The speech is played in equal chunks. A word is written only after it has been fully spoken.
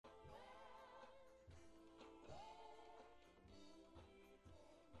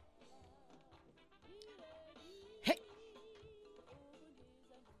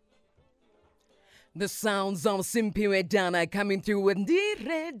The sounds of Simpiwe Dana coming through with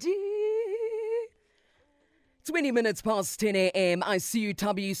Ready. 20 minutes past 10 a.m. I see you,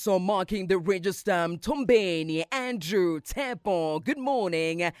 Tabiso, marking the register. Tombeni, Andrew, Tepo, good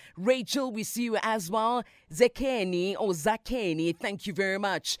morning. Rachel, we see you as well. Zekeni or Zakeni, thank you very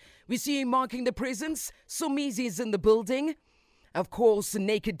much. We see you marking the presence. Somizi is in the building. Of course,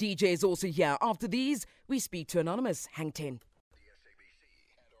 Naked DJ is also here. After these, we speak to Anonymous. Hang 10.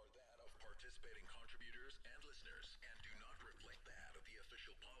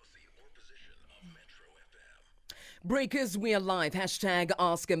 Breakers, we are live. Hashtag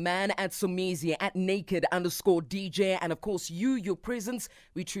Ask a Man at Somizi at Naked_DJ. And of course, your presence,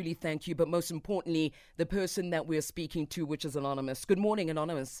 we truly thank you. But most importantly, the person that we're speaking to, which is Anonymous. Good morning,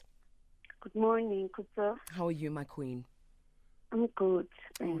 Anonymous. Good morning, Kuta. How are you, my queen? I'm good,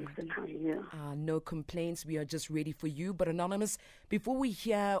 thanks. And how are you? No complaints. We are just ready for you. But Anonymous, before we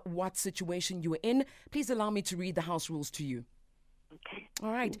hear what situation you're in, please allow me to read the house rules to you. Okay.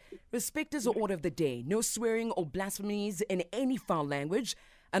 All right. Respect is the order of the day. No swearing or blasphemies in any foul language.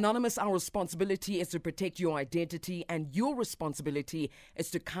 Anonymous, our responsibility is to protect your identity, and your responsibility is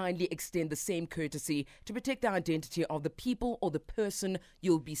to kindly extend the same courtesy to protect the identity of the people or the person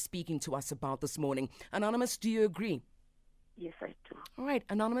you'll be speaking to us about this morning. Anonymous, do you agree? Yes, I do. All right,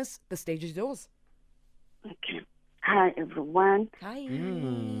 Anonymous, the stage is yours. Okay. Hi, everyone. Hi.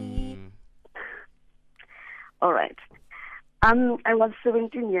 All right. I was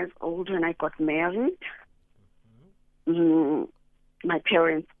 17 years old when I got married. My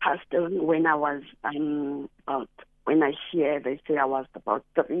parents passed on when I was when I hear they say I was about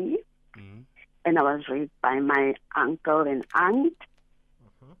 3, and I was raised by my uncle and aunt,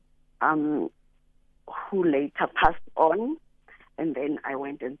 who later passed on, and then I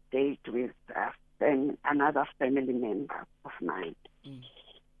went and stayed with another family member of mine.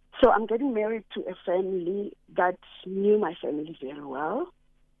 So I'm getting married to a family that knew my family very well,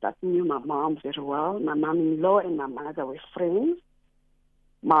 that knew my mom very well. My mom-in-law and my mother were friends.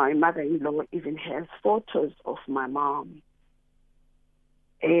 My mother-in-law even has photos of my mom.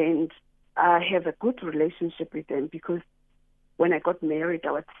 And I have a good relationship with them because when I got married,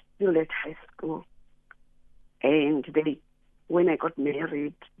 I was still at high school. And when I got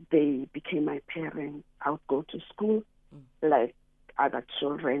married, they became my parents. I would go to school like other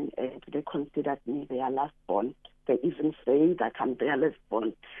children, and they considered me their last born. They even say that I'm their last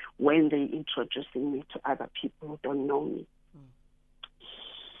born when they introducing me to other people who don't know me.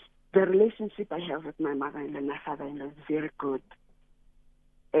 The relationship I have with my mother-in-law and my father-in-law is very good.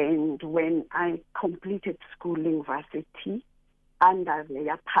 And when I completed schooling varsity under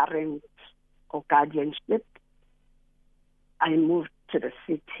their parent or guardianship, I moved to the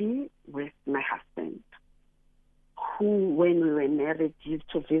city with my husband, who, when we were married, used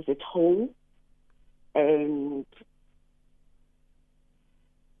to visit home, and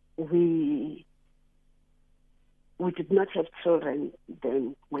we did not have children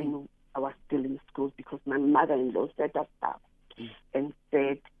then when I was still in school, because my mother-in-law set us up and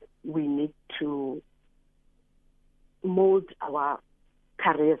said we need to mold our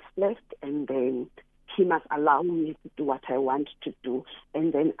careers first, and then he must allow me to do what I want to do,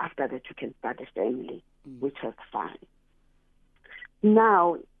 and then after that you can start a family, which was fine.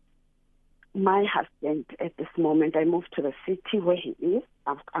 Now, my husband, at this moment, I moved to the city where he is.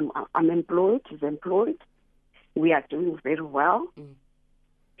 I'm employed, he's employed. We are doing very well.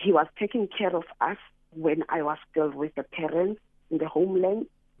 He was taking care of us when I was still with the parents in the homeland.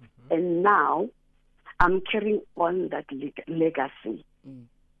 And now, I'm carrying on that legacy.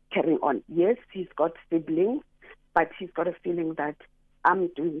 Carrying on. Yes, he's got siblings, but he's got a feeling that I'm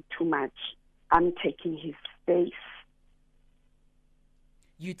doing too much. I'm taking his space.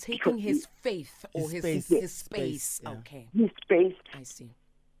 You taking his faith or his space? Yeah. Okay. His space. I see.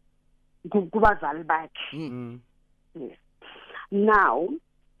 Yes. Now,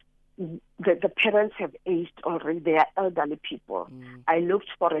 the parents have aged already. They are elderly people. I looked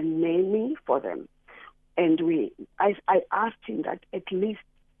for a nanny for them. And I asked him that at least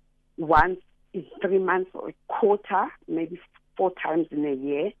once in 3 months or a quarter, maybe 4 times in a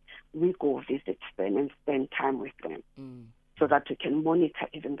year, we go visit them and spend time with them so that we can monitor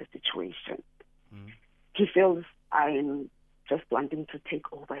even the situation. He feels I'm just wanting to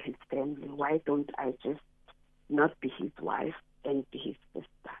take over his family. Why don't I just not be his wife and be his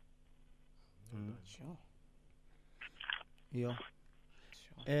sister? Sure. Yeah.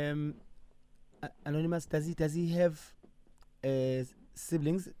 Anonymous, does he have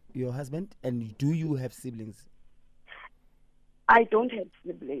siblings, your husband? And do you have siblings? I don't have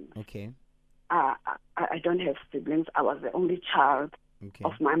siblings. Okay. I don't have siblings. I was the only child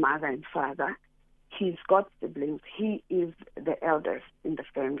of my mother and father. he's got siblings. He is the eldest in the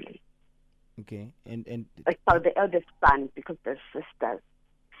family. Okay, and So the eldest son, because there's sisters,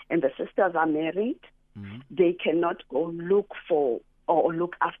 and the sisters are married. They cannot go look for or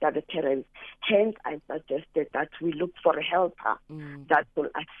look after the parents. Hence, I suggested that we look for a helper that will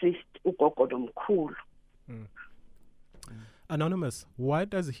assist ugogo nomkhulu. Anonymous, why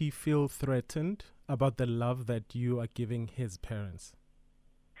does he feel threatened about the love that you are giving his parents?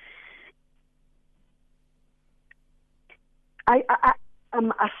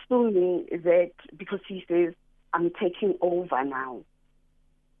 I'm assuming that because he says, I'm taking over now.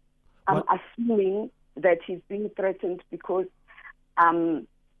 I'm assuming that he's being threatened because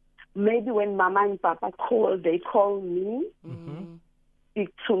maybe when Mama and Papa call, they call me,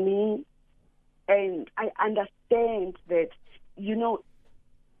 speak to me, and I understand that,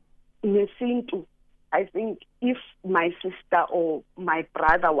 Nesintu, I think if my sister or my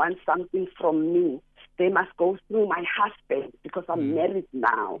brother wants something from me, they must go through my husband because I'm married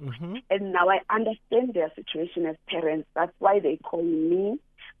now. And now I understand their situation as parents. That's why they call me,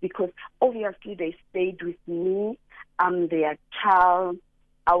 because obviously they stayed with me. I'm their child.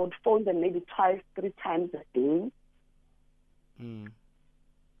 I would phone them maybe 2-3 times a day.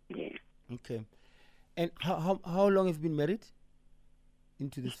 Yeah. Okay. And how long have you been married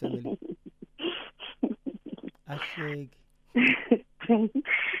into this family?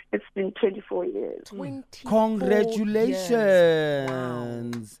 It's been 24 years. 24 Congratulations.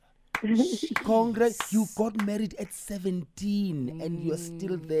 years. Wow. You got married at 17 and you're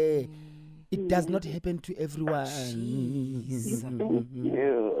still there. It does not happen to everyone.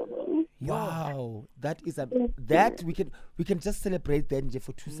 Wow, that is we can just celebrate that nje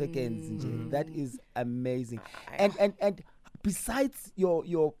for 2 seconds. Nje. That is amazing. And besides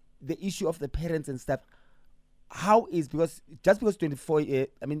the issue of the parents and stuff, how is, because 24 years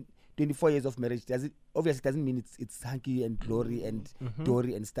of marriage doesn't mean it's hunky and glory and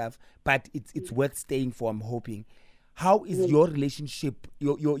dory and stuff, but it's worth staying for, I'm hoping. How is your relationship,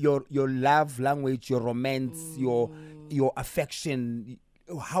 your love language, your romance, your affection?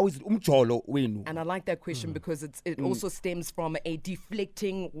 How is it? And I like that question because it also stems from a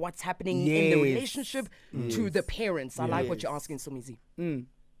deflecting what's happening in the relationship to the parents. I like what you're asking, Somizi.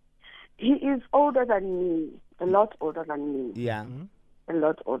 He is older than me, a lot older than me. Yeah. A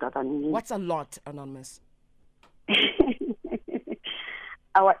lot older than me. What's a lot, Anonymous?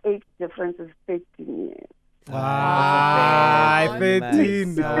 Our age difference is 15 years.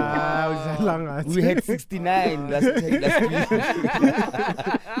 13. We had 69 last week.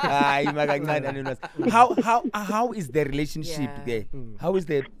 How is the relationship there? How is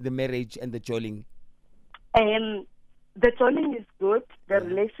the marriage and the joining? The joining is good. The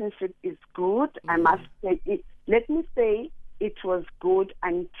relationship is good. I must say it. Let me say it was good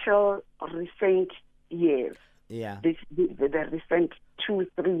until recent years. Yeah. The recent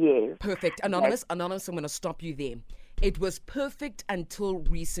 2-3 years. Perfect. Anonymous, I'm going to stop you there. It was perfect until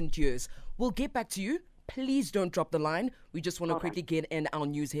recent years. We'll get back to you. Please don't drop the line. We just want to quickly get in our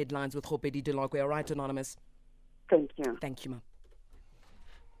news headlines with Khopedi Delakwe. All right, Anonymous? Thank you. Thank you, ma'am.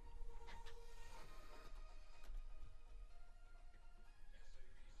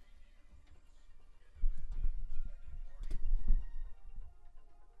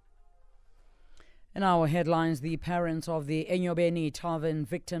 In our headlines, the parents of the Enyobeni Tarven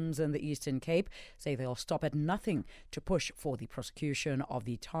victims in the Eastern Cape say they'll stop at nothing to push for the prosecution of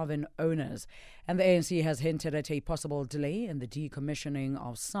the Tarven owners. And the ANC has hinted at a possible delay in the decommissioning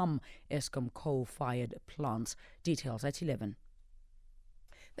of some Eskom coal-fired plants. Details at 11.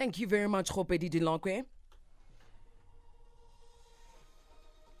 Thank you very much, Khopedi Delakwe.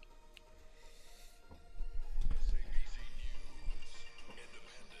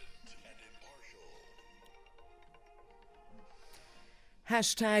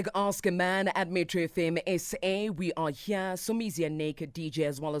 Hashtag Ask a Man at Metro FM SA. We are here. Somizi and Naked DJ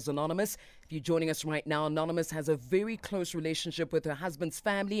as well as Anonymous. If you're joining us right now, Anonymous has a very close relationship with her husband's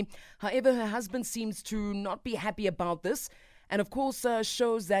family. However, her husband seems to not be happy about this. And of course,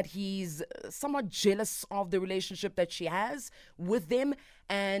 shows that he's somewhat jealous of the relationship that she has with them.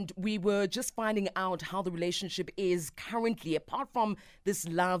 And we were just finding out how the relationship is currently, apart from this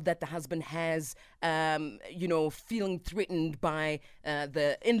love that the husband has, feeling threatened by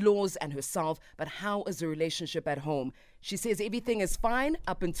the in-laws and herself. But how is the relationship at home? She says everything is fine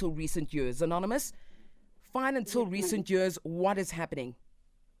up until recent years. Anonymous, fine until recent years. What is happening?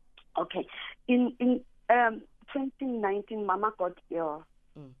 Okay. In 2019, Mama got ill,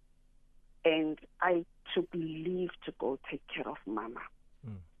 and I took leave to go take care of Mama.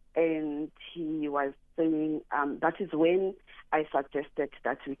 And he was saying that is when I suggested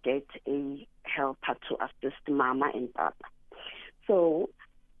that we get a helper to assist Mama and Papa. So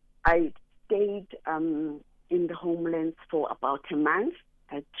I stayed in the homelands for about a month.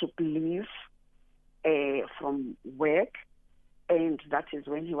 I took leave from work, and that is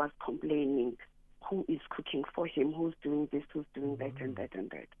when he was complaining, who is cooking for him, who's doing this, who's doing that, and that, and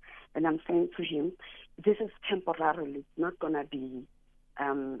that. And I'm saying to him, this is temporarily, it's not going to be,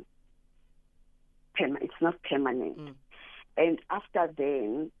 it's not permanent. And after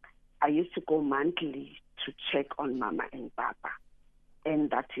then, I used to go monthly to check on Mama and Papa.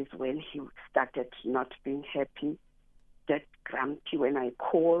 And that is when he started not being happy, get grumpy when I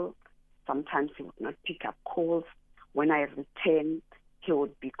call. Sometimes he would not pick up calls. When I return, he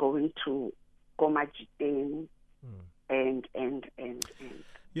would be going to Komajiteng and.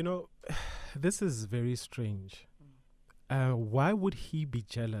 You know, this is very strange. Why would he be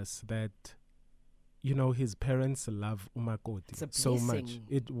jealous that, you know, his parents love Umakoti so much?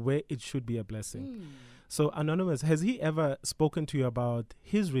 Where it should be a blessing. So, Anonymous, has he ever spoken to you about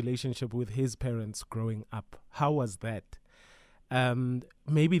his relationship with his parents growing up? How was that?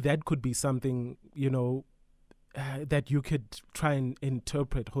 Maybe that could be something, you know, that you could try and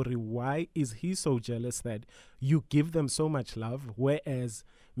interpret. Hori, why is he so jealous that you give them so much love, whereas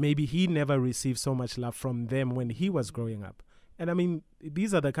maybe he never received so much love from them when he was growing up? And I mean,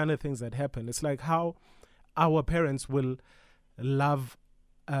 these are the kind of things that happen. It's like how our parents will love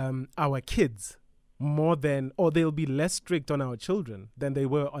our kids more than, or they'll be less strict on our children than they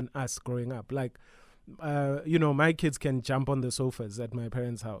were on us growing up. Like, you know, my kids can jump on the sofas at my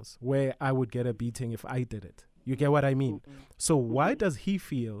parents' house where I would get a beating if I did it. You get what I mean? So why does he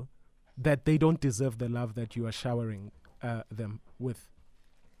feel that they don't deserve the love that you are showering them with?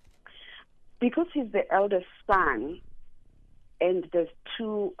 Because he's the eldest son and there's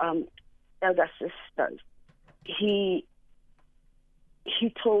two elder sisters, he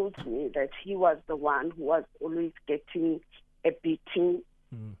told me that he was the one who was always getting a beating,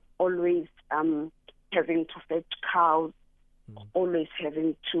 always having to fetch cows, always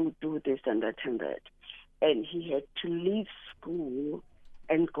having to do this and that and that. And he had to leave school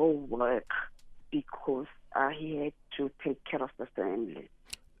and go work because he had to take care of the family.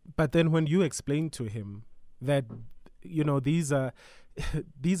 But then when you explain to him that, you know, these are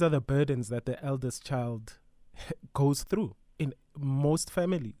the burdens that the eldest child goes through in most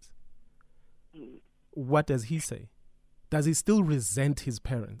families, what does he say? Does he still resent his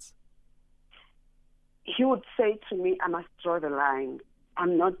parents? He would say to me, I must draw the line.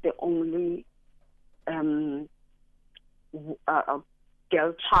 I'm not the only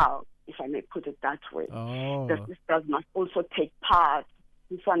girl child, if I may put it that way. Oh. The sisters must also take part.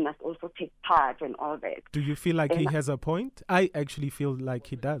 His son must also take part and all that. Do you feel like he has a point? I actually feel like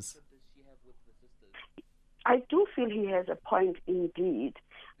he does. I do feel he has a point indeed.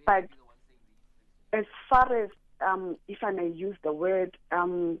 But as far as, if I may use the word,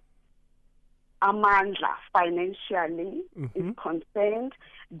 Amandla financially is concerned,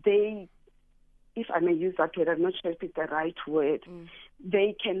 they, if I may use that word, I'm not sure if it's the right word,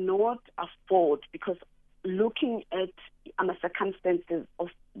 they cannot afford, because looking at circumstances of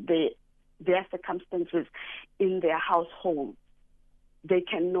their circumstances in their household, they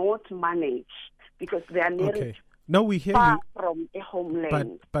cannot manage because they are nearly No, we hear far you. from a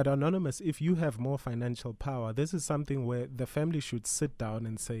homeland. But Anonymous, if you have more financial power, this is something where the family should sit down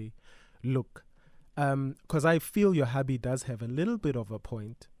and say, look, because I feel your hubby does have a little bit of a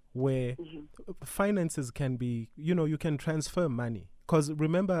point where finances can be, you know, you can transfer money. Because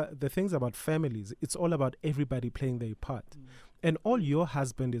remember, the things about families, it's all about everybody playing their part. And all your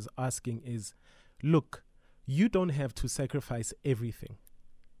husband is asking is, look, you don't have to sacrifice everything.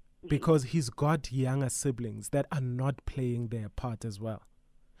 Because he's got younger siblings that are not playing their part as well.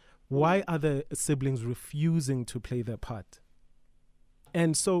 Why are the siblings refusing to play their part?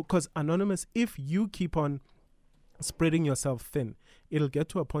 And so, because Anonymous, if you keep on spreading yourself thin, it'll get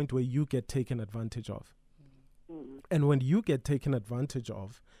to a point where you get taken advantage of. And when you get taken advantage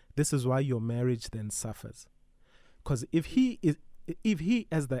of, this is why your marriage then suffers. Because if he,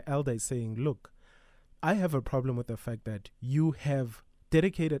 as the elder, is saying, look, I have a problem with the fact that you have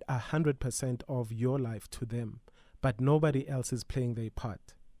dedicated 100% of your life to them, but nobody else is playing their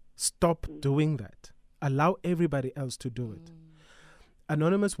part. Stop doing that. Allow everybody else to do it.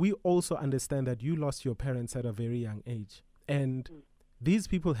 Anonymous, we also understand that you lost your parents at a very young age. And these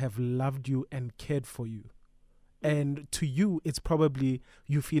people have loved you and cared for you. And to you, it's probably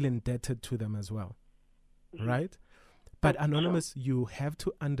you feel indebted to them as well. Right? But Anonymous, you have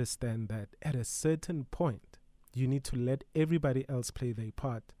to understand that at a certain point, you need to let everybody else play their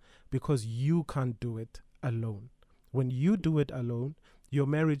part because you can't do it alone. When you do it alone, your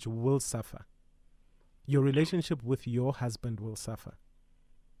marriage will suffer. your relationship with your husband will suffer.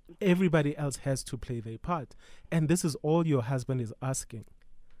 Everybody else has to play their part. And this is all your husband is asking.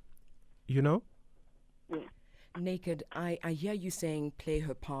 You know? Yeah. Naked, I hear you saying play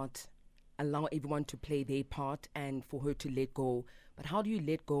her part, allow everyone to play their part and for her to let go. But how do you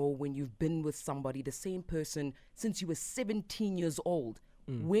let go when you've been with somebody, the same person, since you were 17 years old?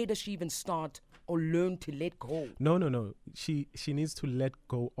 Where does she even start or learn to let go? No. She needs to let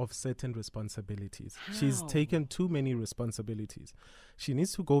go of certain responsibilities. She's How? taken too many responsibilities. She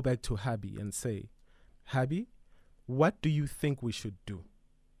needs to go back to Habi and say, Habi, what do you think we should do?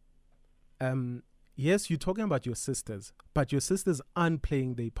 Yes, you're talking about your sisters, but your sisters aren't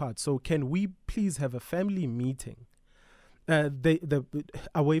playing their part. So can we please have a family meeting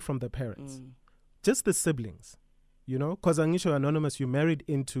away from the parents? Just the siblings, you know? Because Angisho Anonymous,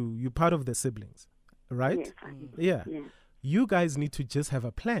 you're part of the siblings, right? Yes, Yeah. yeah. You guys need to just have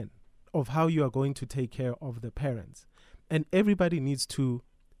a plan of how you are going to take care of the parents. And everybody needs to,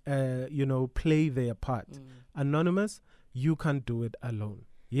 play their part. Anonymous, you can't do it alone.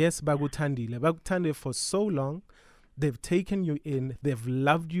 Yes, Bagutandile for so long, they've taken you in, they've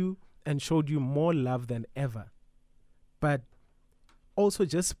loved you and showed you more love than ever. But also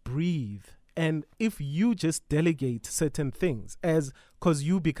just breathe. And if you just delegate certain things, because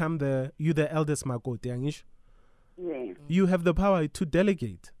you become the eldest Makoti, Angish, Yeah. you have the power to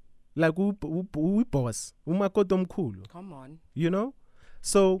delegate. Like boss, umakoti omkhulu. Come on. You know?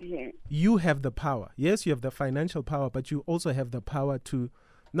 So Yeah. you have the power. Yes, you have the financial power, but you also have the power to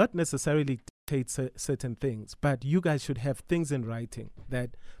not necessarily dictate certain things, but you guys should have things in writing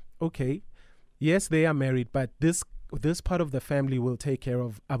that, okay, yes, they are married, but this part of the family will take care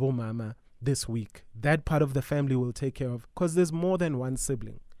of Abu Mama this week. That part of the family will take care of, because there's more than one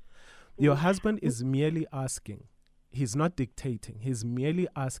sibling. Your husband is merely asking. He's not dictating. He's merely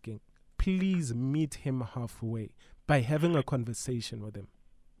asking, please meet him halfway by having a conversation with him.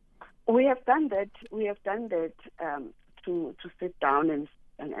 We have done that. We have done that to sit down and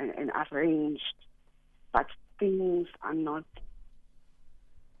arrange, but things are not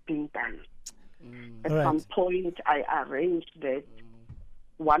being done. At All some right. point, I arranged that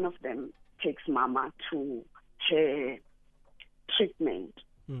one of them takes Mama to her treatment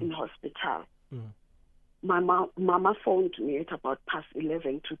in hospital. Mama phoned me at about past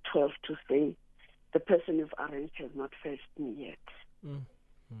 11 to 12 to say the person you've arranged has not fetched me yet.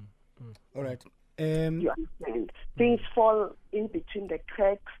 All right. You understand? Things fall in between the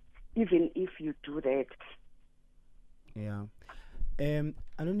cracks, even if you do that. Yeah.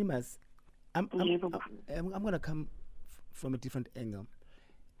 Anonymous, I'm going to come from a different angle.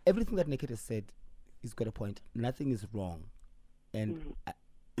 Everything that Naked has said is got a point. Nothing is wrong. And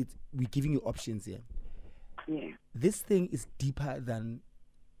we're giving you options here. Yeah. This thing is deeper than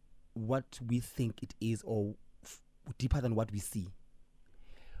what we think it is, or deeper than what we see.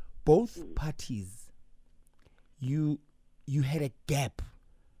 Both parties, you had a gap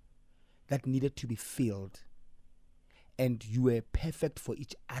that needed to be filled, and you were perfect for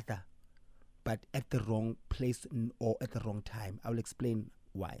each other, but at the wrong place or at the wrong time. I will explain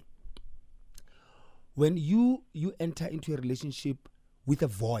why. When you enter into a relationship with a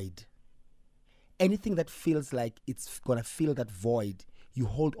void, anything that feels like it's gonna fill that void, you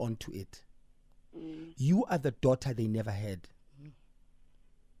hold on to it. You are the daughter they never had.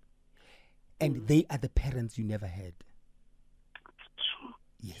 And they are the parents you never had.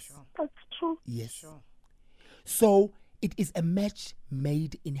 Yes. That's true. Yes. So it is a match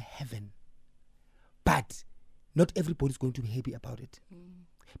made in heaven. But not everybody's going to be happy about it.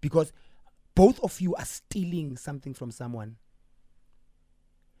 Because both of you are stealing something from someone.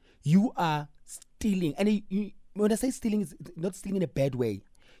 You are stealing. And when I say stealing, it's not stealing in a bad way.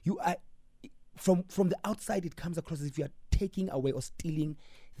 You are, from the outside, it comes across as if you are taking away or stealing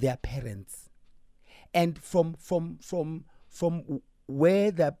their parents. And from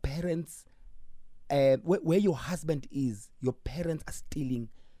where the parents, where your husband is, your parents are stealing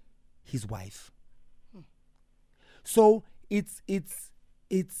his wife. So it's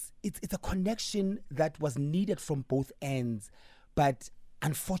a connection that was needed from both ends, but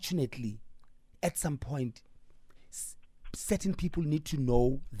unfortunately, at some point, certain people need to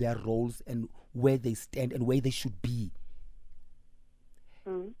know their roles and where they stand and where they should be.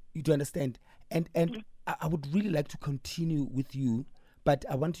 You do understand? And I would really like to continue with you, but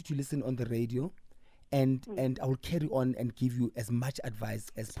I want you to listen on the radio, and I will carry on and give you as much advice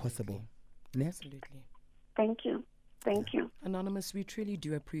as possible. Ne? Absolutely. Thank you. Thank you. Anonymous, we truly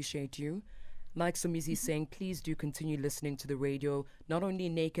do appreciate you. Like Somizi saying, please do continue listening to the radio. Not only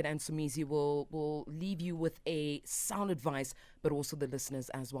Naked and Somizi will leave you with a sound advice, but also the listeners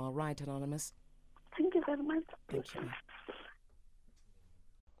as well. Right, Anonymous? Thank you very much. Thank you.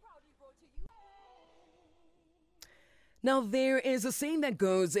 Now, there is a saying that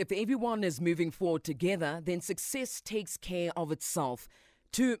goes, if everyone is moving forward together, then success takes care of itself.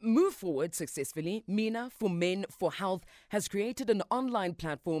 To move forward successfully, Mina for Men for Health has created an online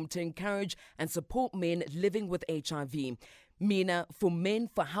platform to encourage and support men living with HIV. Mina for Men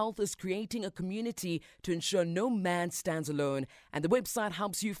for Health is creating a community to ensure no man stands alone, and the website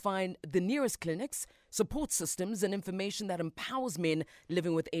helps you find the nearest clinics, support systems, and information that empowers men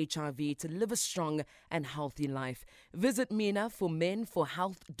living with HIV to live a strong and healthy life. Visit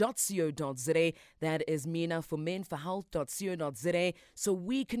minaformenforhealth.co.za. That is minaformenforhealth.co.za, so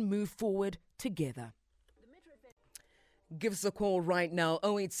we can move forward together. Give us a call right now,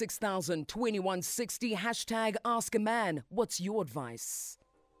 086,000 2160, hashtag Ask a Man. What's your advice?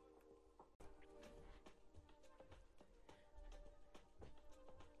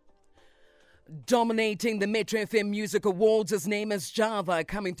 Dominating the Metro FM Music Awards, his name is Java,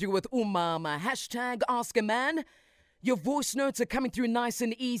 coming through with Umama. Hashtag Ask a Man. Your voice notes are coming through nice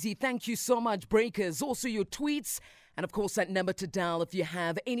and easy. Thank you so much, Breakers. Also your tweets. And of course, that number to dial if you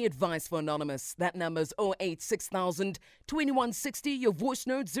have any advice for Anonymous. That number is 086,000 2160. Your voice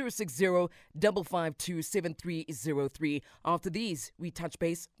note 060 552 7303. After these, we touch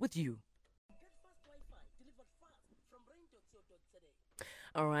base with you.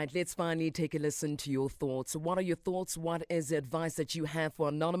 All right, let's finally take a listen to your thoughts. What are your thoughts? What is the advice that you have for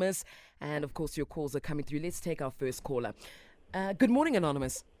Anonymous? And of course, your calls are coming through. Let's take our first caller. Good morning,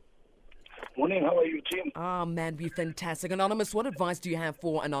 Anonymous. Morning, how are you, Tim? Ah, man, we're fantastic. Anonymous, what advice do you have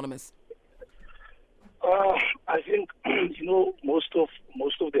for Anonymous? I think, most of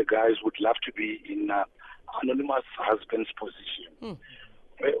the guys would love to be in Anonymous husband's position,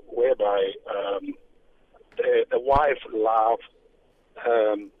 whereby the wife loves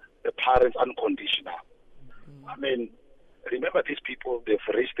the parents unconditional. I mean, remember these people, they've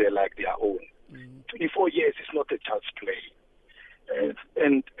raised their like their own. 24 years is not a child's play.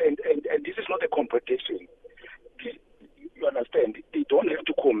 And this is not a competition. You understand? They don't have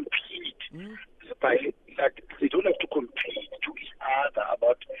to compete they don't have to compete to each other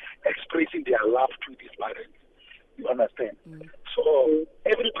about expressing their love to these parents. You understand? So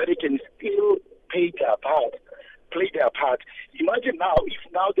everybody can still play their part. Imagine now if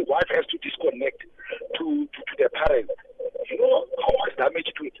the wife has to disconnect to their parents. You know how much damage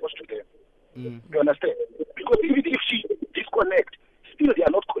it will cause to them. You understand? Because even if she disconnect, still they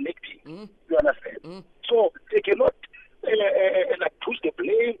are not connecting. You understand? So they cannot push the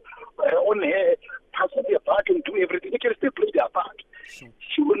blame on her, pass their part and do everything. They can still play their part. Sure.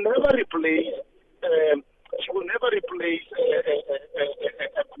 She will never replace. The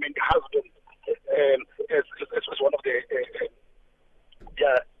husband as one of their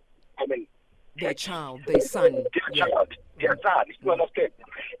child, their son. Their son. You understand?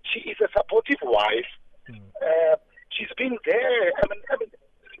 She is a supportive wife. She's been there.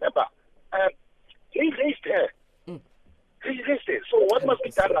 Remember, he raised her. So what must be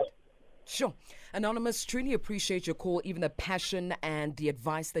done now? Sure. Anonymous, truly appreciate your call, even the passion and the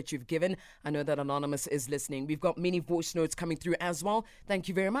advice that you've given. I know that Anonymous is listening. We've got many voice notes coming through as well. Thank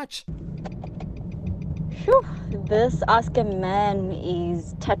you very much. Whew, this Ask a Man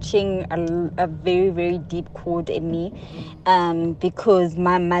is touching a very, very deep chord in me, because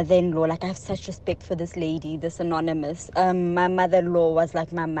my mother-in-law, I have such respect for this lady, this Anonymous. My mother-in-law was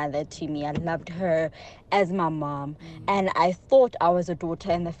like my mother to me. I loved her as my mom, and I thought I was a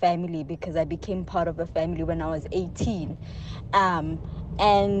daughter in the family because I became part of the family when I was 18. And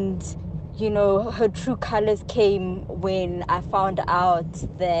her true colors came when I found out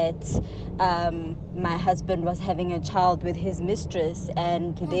that my husband was having a child with his mistress,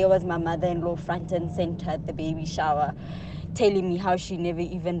 and there was my mother-in-law front and center at the baby shower, telling me how she never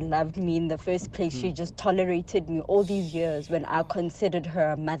even loved me in the first place. She just tolerated me all these years when I considered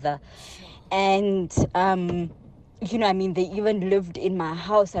her a mother. And they even lived in my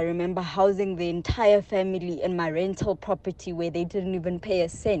house. I remember housing the entire family in my rental property where they didn't even pay a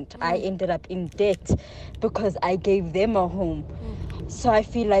cent. I ended up in debt because I gave them a home. So I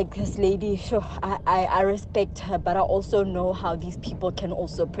feel like this lady, sure, I respect her, but I also know how these people can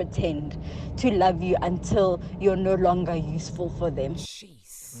also pretend to love you until you're no longer useful for them.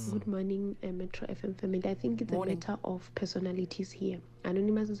 Jeez. Good morning, Metro FM family. I think it's a matter of personalities here.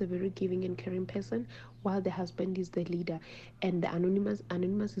 Anonymous is a very giving and caring person, while the husband is the leader. And the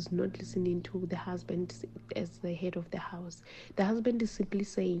Anonymous is not listening to the husband as the head of the house. The husband is simply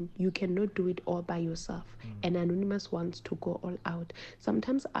saying, you cannot do it all by yourself. And Anonymous wants to go all out.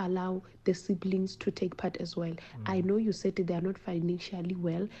 Sometimes allow the siblings to take part as well. I know you said they are not financially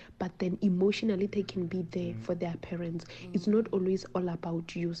well, but then emotionally they can be there for their parents. It's not always all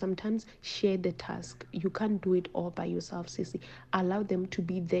about you. Sometimes share the task. You can't do it all by yourself, Sissy. Allow them to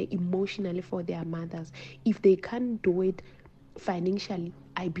be there emotionally for their mothers. If they can't do it financially,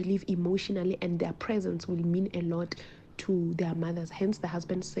 I believe emotionally and their presence will mean a lot to their mothers. Hence the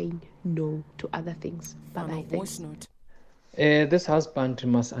husband saying no to other things. Final voice note. This husband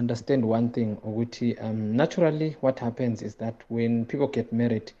must understand one thing, Oguti. Naturally, what happens is that when people get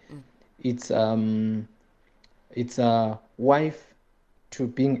married, it's a wife to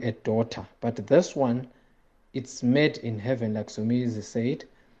being a daughter. But this one, it's made in heaven, like Somizi said,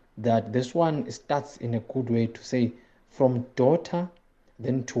 that this one starts in a good way to say from daughter,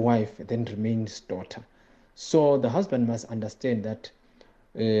 then to wife, then remains daughter. So the husband must understand that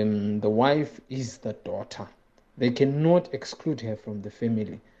the wife is the daughter. They cannot exclude her from the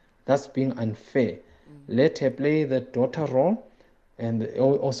family. That's being unfair. Let her play the daughter role and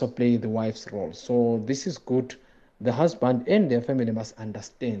also play the wife's role. So this is good. The husband and their family must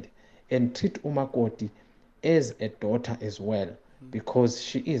understand and treat Umakoti as a daughter as well, because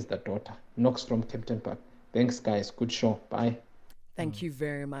she is the daughter. Knox from Captain Park. Thanks, guys. Good show. Bye. Thank you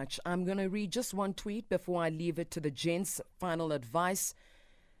very much. I'm going to read just one tweet before I leave it to the gents. Final advice.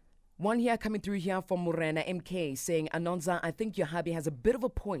 One here coming through here from Morena MK saying, Anonza, I think your hubby has a bit of a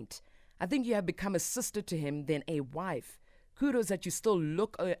point. I think you have become a sister to him than a wife. Kudos that you still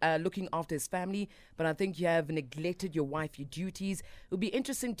looking after his family, but I think you have neglected your wifey duties. It would be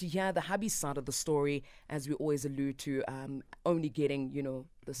interesting to hear the hubby side of the story, as we always allude to, only getting,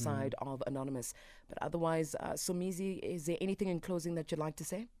 the side of Anonymous. But otherwise, Somizi, is there anything in closing that you'd like to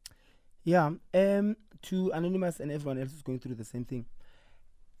say? Yeah, to Anonymous and everyone else who's going through the same thing.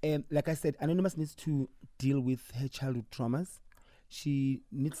 Like I said, Anonymous needs to deal with her childhood traumas. She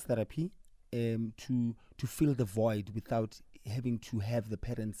needs therapy to fill the void without having to have the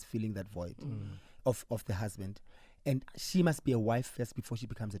parents feeling that void of the husband. And she must be a wife first before she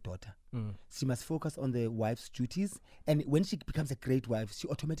becomes a daughter. She must focus on the wife's duties. And when she becomes a great wife, she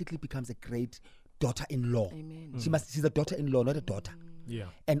automatically becomes a great daughter-in-law. Amen. She's a daughter-in-law, not a daughter. Yeah.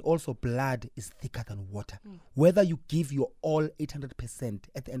 And also, blood is thicker than water. Whether you give your all 800%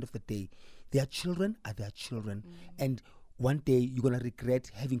 at the end of the day, their children are their children. And one day you're going to regret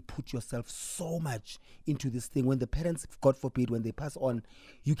having put yourself so much into this thing. When the parents, God forbid, when they pass on,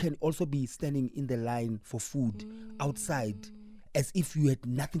 you can also be standing in the line for food outside as if you had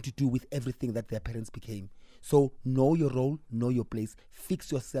nothing to do with everything that their parents became. So know your role, know your place.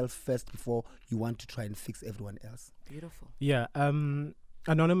 Fix yourself first before you want to try and fix everyone else. Beautiful. Yeah.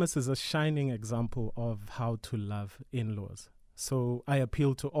 Anonymous is a shining example of how to love in-laws. So I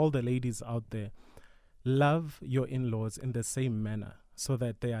appeal to all the ladies out there. Love your in-laws in the same manner so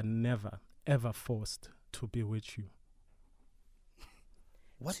that they are never, ever forced to bewitch you.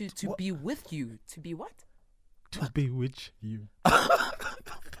 What? To be with you. To be what? To bewitch you.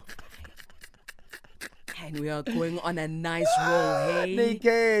 And we are going on a nice roll, hey?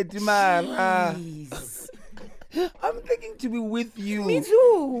 Naked, Mara. Jeez. I'm thinking to be with you. Me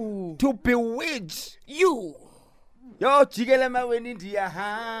too. To bewitch You. Yo, jikele maweni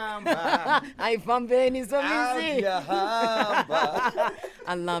ndiyahamba. Ayifambeni Somizi. Ndiyahamba.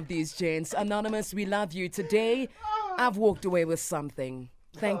 I love these gents. Anonymous, we love you. Today, I've walked away with something.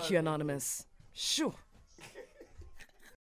 Thank you, Anonymous. Shoo.